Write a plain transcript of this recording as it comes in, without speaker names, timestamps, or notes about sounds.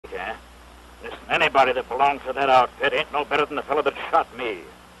Listen, anybody that belongs to that outfit ain't no better than the fellow that shot me.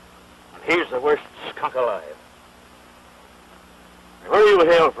 And he's the worst skunk alive. Where do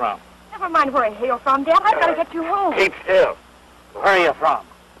you hail from? Never mind where I hail from, Dad. I've got to get you home. Keep still. Where are you from?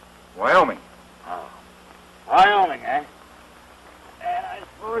 Wyoming. Oh. Wyoming, eh? And I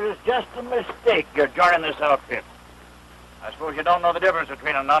suppose it's just a mistake you're joining this outfit. I suppose you don't know the difference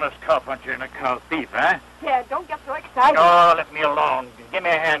between an honest cowpuncher and a cow thief, eh? Dad, don't get so excited. Oh, let me alone. Give me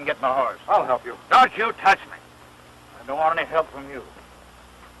a hand getting the horse. I'll help you. Don't you touch me. I don't want any help from you.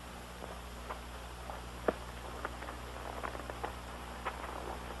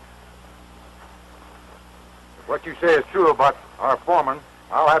 If what you say is true about our foreman,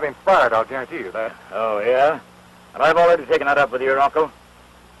 I'll have him fired, I'll guarantee you that. Oh, yeah? And I've already taken that up with your uncle.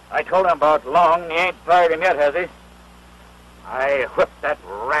 I told him about Long. He ain't fired him yet, has he? I whipped that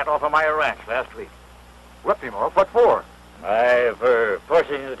rat off of my ranch last week. Whipped him off? What for? For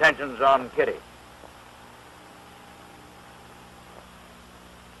forcing his attentions on Kitty.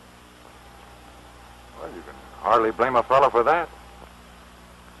 Well, you can hardly blame a fellow for that.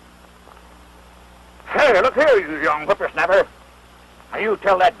 Hey, look here, you young whippersnapper. Now, you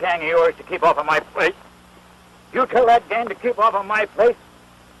tell that gang of yours to keep off of my place. You tell that gang to keep off of my place,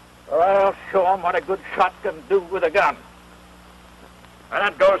 or I'll show 'em what a good shot can do with a gun. And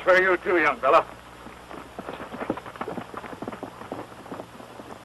that goes for you, too, young fella.